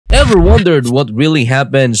Ever wondered what really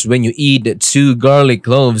happens when you eat 2 garlic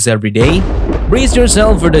cloves every day? Brace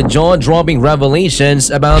yourself for the jaw-dropping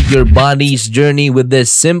revelations about your body's journey with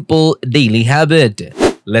this simple daily habit.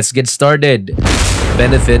 Let's get started.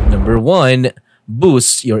 Benefit number 1.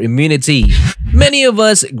 Boosts your immunity. Many of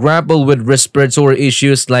us grapple with respiratory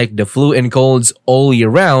issues like the flu and colds all year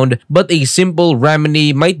round, but a simple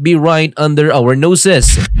remedy might be right under our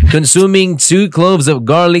noses. Consuming 2 cloves of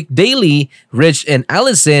garlic daily, rich in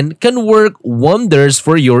allicin, can work wonders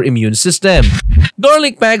for your immune system.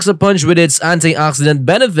 Garlic packs a punch with its antioxidant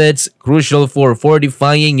benefits, crucial for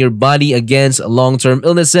fortifying your body against long-term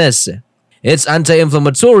illnesses. Its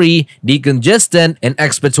anti-inflammatory, decongestant, and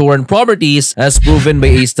expectorant properties, as proven by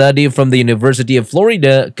a study from the University of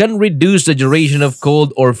Florida, can reduce the duration of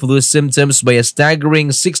cold or flu symptoms by a staggering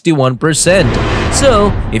 61%. So,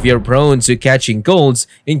 if you're prone to catching colds,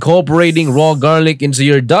 incorporating raw garlic into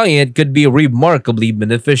your diet could be remarkably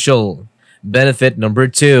beneficial. Benefit number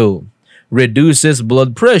 2. Reduces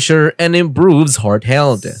blood pressure and improves heart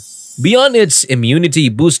health. Beyond its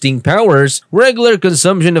immunity-boosting powers, regular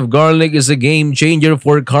consumption of garlic is a game-changer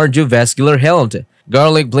for cardiovascular health.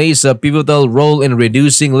 Garlic plays a pivotal role in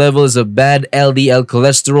reducing levels of bad LDL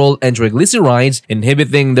cholesterol and triglycerides,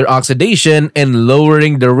 inhibiting their oxidation and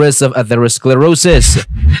lowering the risk of atherosclerosis.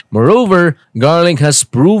 Moreover, garlic has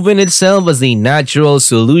proven itself as a natural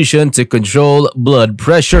solution to control blood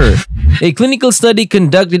pressure. A clinical study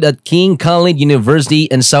conducted at King Khalid University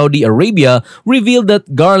in Saudi Arabia revealed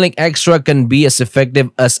that garlic extract can be as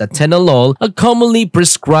effective as atenolol, a commonly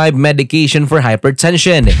prescribed medication for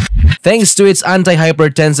hypertension. Thanks to its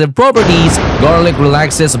anti-hypertensive properties, garlic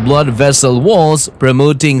relaxes blood vessel walls,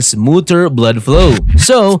 promoting smoother blood flow.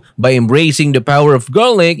 So, by embracing the power of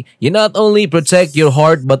garlic, you not only protect your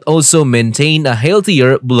heart but also maintain a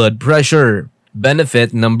healthier blood pressure.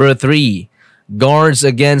 Benefit number 3. Guards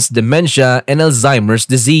against dementia and Alzheimer's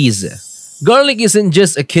disease. Garlic isn't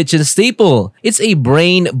just a kitchen staple, it's a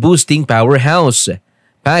brain-boosting powerhouse.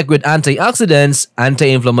 Packed with antioxidants,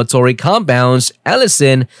 anti-inflammatory compounds,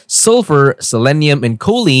 allicin, sulfur, selenium, and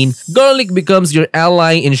choline, garlic becomes your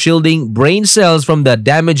ally in shielding brain cells from the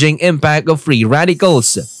damaging impact of free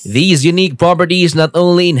radicals. These unique properties not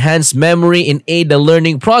only enhance memory and aid the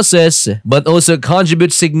learning process, but also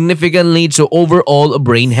contribute significantly to overall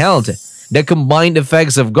brain health. The combined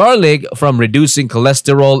effects of garlic, from reducing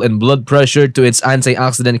cholesterol and blood pressure to its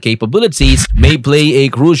antioxidant capabilities, may play a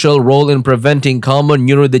crucial role in preventing common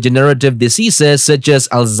neurodegenerative diseases such as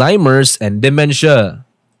Alzheimer's and dementia.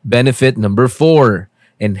 Benefit number 4.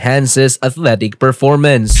 Enhances athletic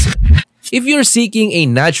performance. If you're seeking a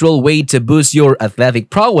natural way to boost your athletic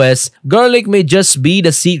prowess, garlic may just be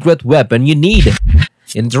the secret weapon you need.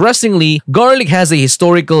 Interestingly, garlic has a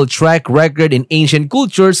historical track record in ancient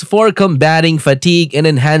cultures for combating fatigue and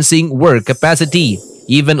enhancing work capacity.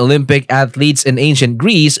 Even Olympic athletes in ancient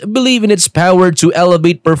Greece believe in its power to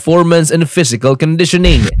elevate performance and physical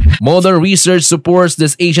conditioning. Modern research supports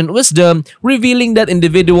this ancient wisdom, revealing that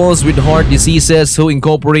individuals with heart diseases who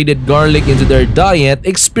incorporated garlic into their diet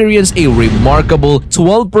experienced a remarkable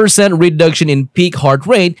 12% reduction in peak heart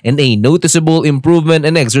rate and a noticeable improvement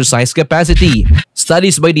in exercise capacity.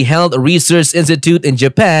 Studies by the Health Research Institute in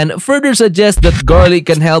Japan further suggest that garlic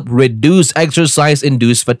can help reduce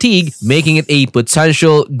exercise-induced fatigue, making it a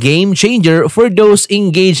potential game changer for those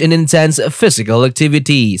engaged in intense physical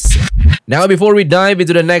activities. Now, before we dive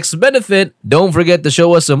into the next benefit, don't forget to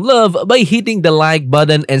show us some love by hitting the like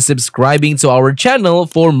button and subscribing to our channel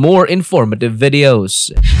for more informative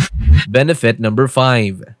videos. Benefit number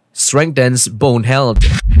 5. Strengthens bone health.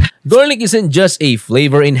 Garlic isn't just a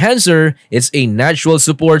flavor enhancer, it's a natural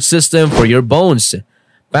support system for your bones.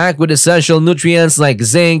 Packed with essential nutrients like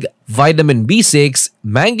zinc, vitamin B6,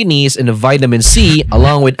 manganese, and vitamin C,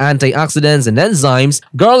 along with antioxidants and enzymes,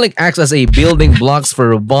 garlic acts as a building blocks for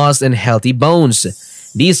robust and healthy bones.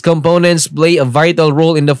 These components play a vital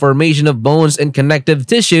role in the formation of bones and connective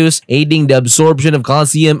tissues, aiding the absorption of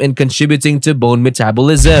calcium and contributing to bone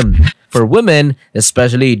metabolism. For women,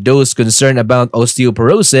 especially those concerned about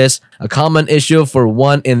osteoporosis, a common issue for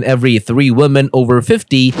 1 in every 3 women over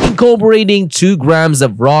 50, incorporating 2 grams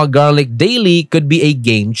of raw garlic daily could be a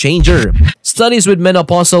game changer. Studies with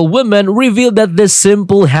menopausal women reveal that this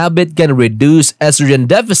simple habit can reduce estrogen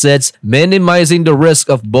deficits, minimizing the risk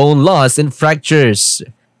of bone loss and fractures.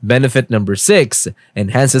 Benefit number 6.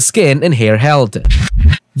 Enhances skin and hair health.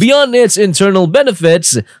 Beyond its internal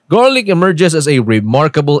benefits, garlic emerges as a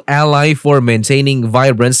remarkable ally for maintaining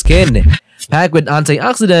vibrant skin. Packed with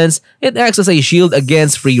antioxidants, it acts as a shield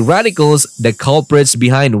against free radicals, the culprits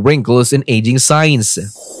behind wrinkles and aging signs.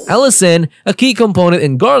 Allicin, a key component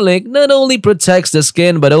in garlic, not only protects the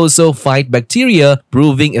skin but also fights bacteria,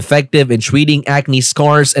 proving effective in treating acne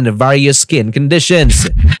scars and various skin conditions.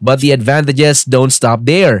 But the advantages don't stop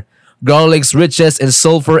there. Garlic's riches in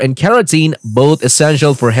sulfur and carotene, both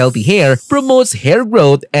essential for healthy hair, promotes hair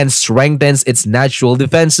growth and strengthens its natural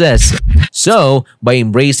defenses. So, by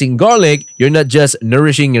embracing garlic, you're not just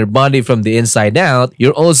nourishing your body from the inside out,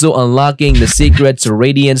 you're also unlocking the secret to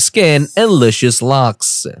radiant skin and luscious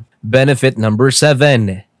locks. Benefit number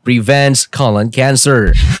 7. Prevents colon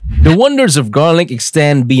cancer. The wonders of garlic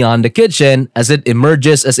extend beyond the kitchen as it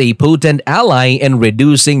emerges as a potent ally in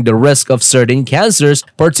reducing the risk of certain cancers,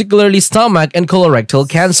 particularly stomach and colorectal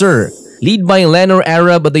cancer. Led by Lenore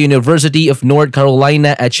Arab at the University of North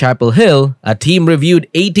Carolina at Chapel Hill, a team reviewed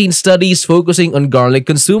 18 studies focusing on garlic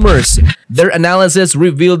consumers. Their analysis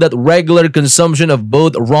revealed that regular consumption of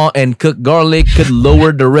both raw and cooked garlic could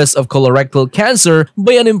lower the risk of colorectal cancer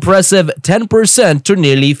by an impressive 10% to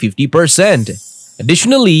nearly 50%.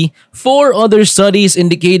 Additionally, 4 other studies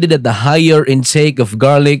indicated that the higher intake of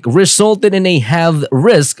garlic resulted in a halved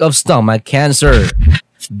risk of stomach cancer.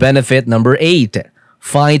 Benefit number 8.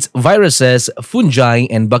 Fights viruses, fungi,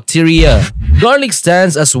 and bacteria. Garlic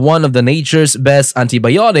stands as one of the nature's best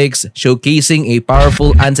antibiotics, showcasing a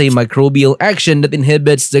powerful antimicrobial action that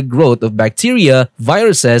inhibits the growth of bacteria,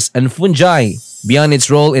 viruses, and fungi. Beyond its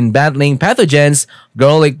role in battling pathogens,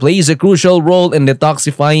 garlic plays a crucial role in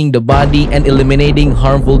detoxifying the body and eliminating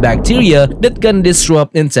harmful bacteria that can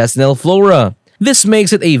disrupt intestinal flora. This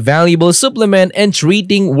makes it a valuable supplement in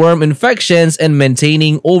treating worm infections and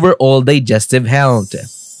maintaining overall digestive health.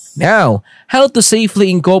 Now, how to safely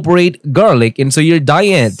incorporate garlic into your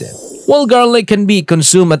diet. While garlic can be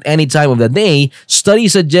consumed at any time of the day,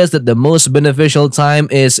 studies suggest that the most beneficial time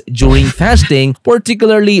is during fasting,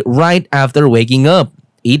 particularly right after waking up.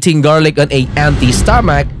 Eating garlic on an empty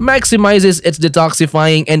stomach maximizes its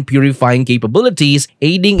detoxifying and purifying capabilities,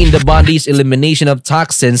 aiding in the body's elimination of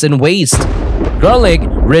toxins and waste. Garlic,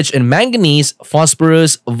 rich in manganese,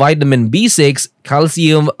 phosphorus, vitamin B6,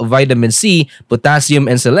 calcium, vitamin C, potassium,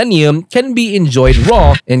 and selenium, can be enjoyed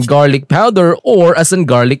raw, in garlic powder, or as in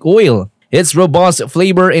garlic oil. Its robust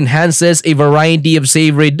flavor enhances a variety of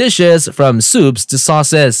savory dishes from soups to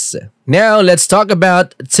sauces. Now, let's talk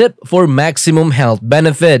about tip for maximum health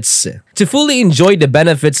benefits. To fully enjoy the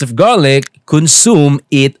benefits of garlic, consume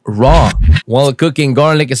it raw. While cooking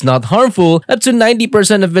garlic is not harmful, up to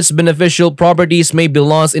 90% of its beneficial properties may be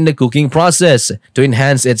lost in the cooking process. To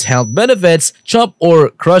enhance its health benefits, chop or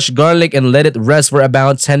crush garlic and let it rest for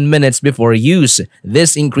about 10 minutes before use.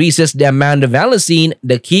 This increases the amount of allicin,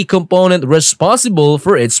 the key component responsible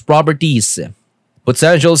for its properties.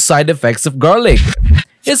 Potential side effects of garlic.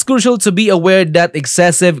 It's crucial to be aware that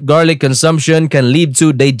excessive garlic consumption can lead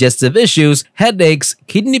to digestive issues, headaches,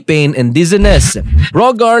 kidney pain, and dizziness.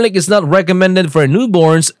 Raw garlic is not recommended for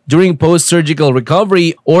newborns during post-surgical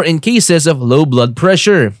recovery or in cases of low blood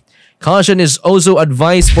pressure. Caution is also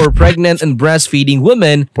advised for pregnant and breastfeeding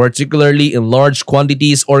women, particularly in large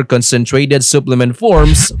quantities or concentrated supplement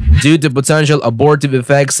forms, due to potential abortive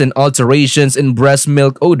effects and alterations in breast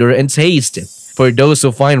milk odor and taste. For those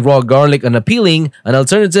who find raw garlic unappealing, an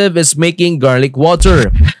alternative is making garlic water.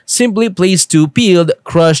 Simply place 2 peeled,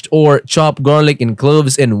 crushed, or chopped garlic and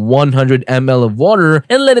cloves in 100 ml of water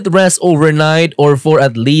and let it rest overnight or for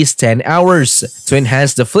at least 10 hours. To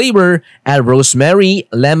enhance the flavor, add rosemary,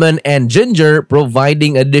 lemon, and ginger,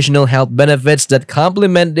 providing additional health benefits that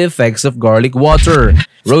complement the effects of garlic water.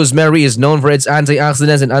 Rosemary is known for its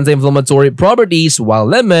antioxidants and anti-inflammatory properties, while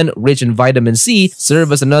lemon, rich in vitamin C,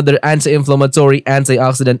 serves as another anti-inflammatory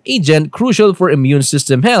antioxidant agent crucial for immune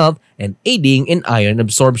system health and aiding in iron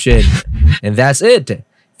absorption. And that's it.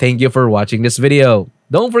 Thank you for watching this video.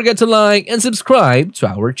 Don't forget to like and subscribe to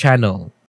our channel.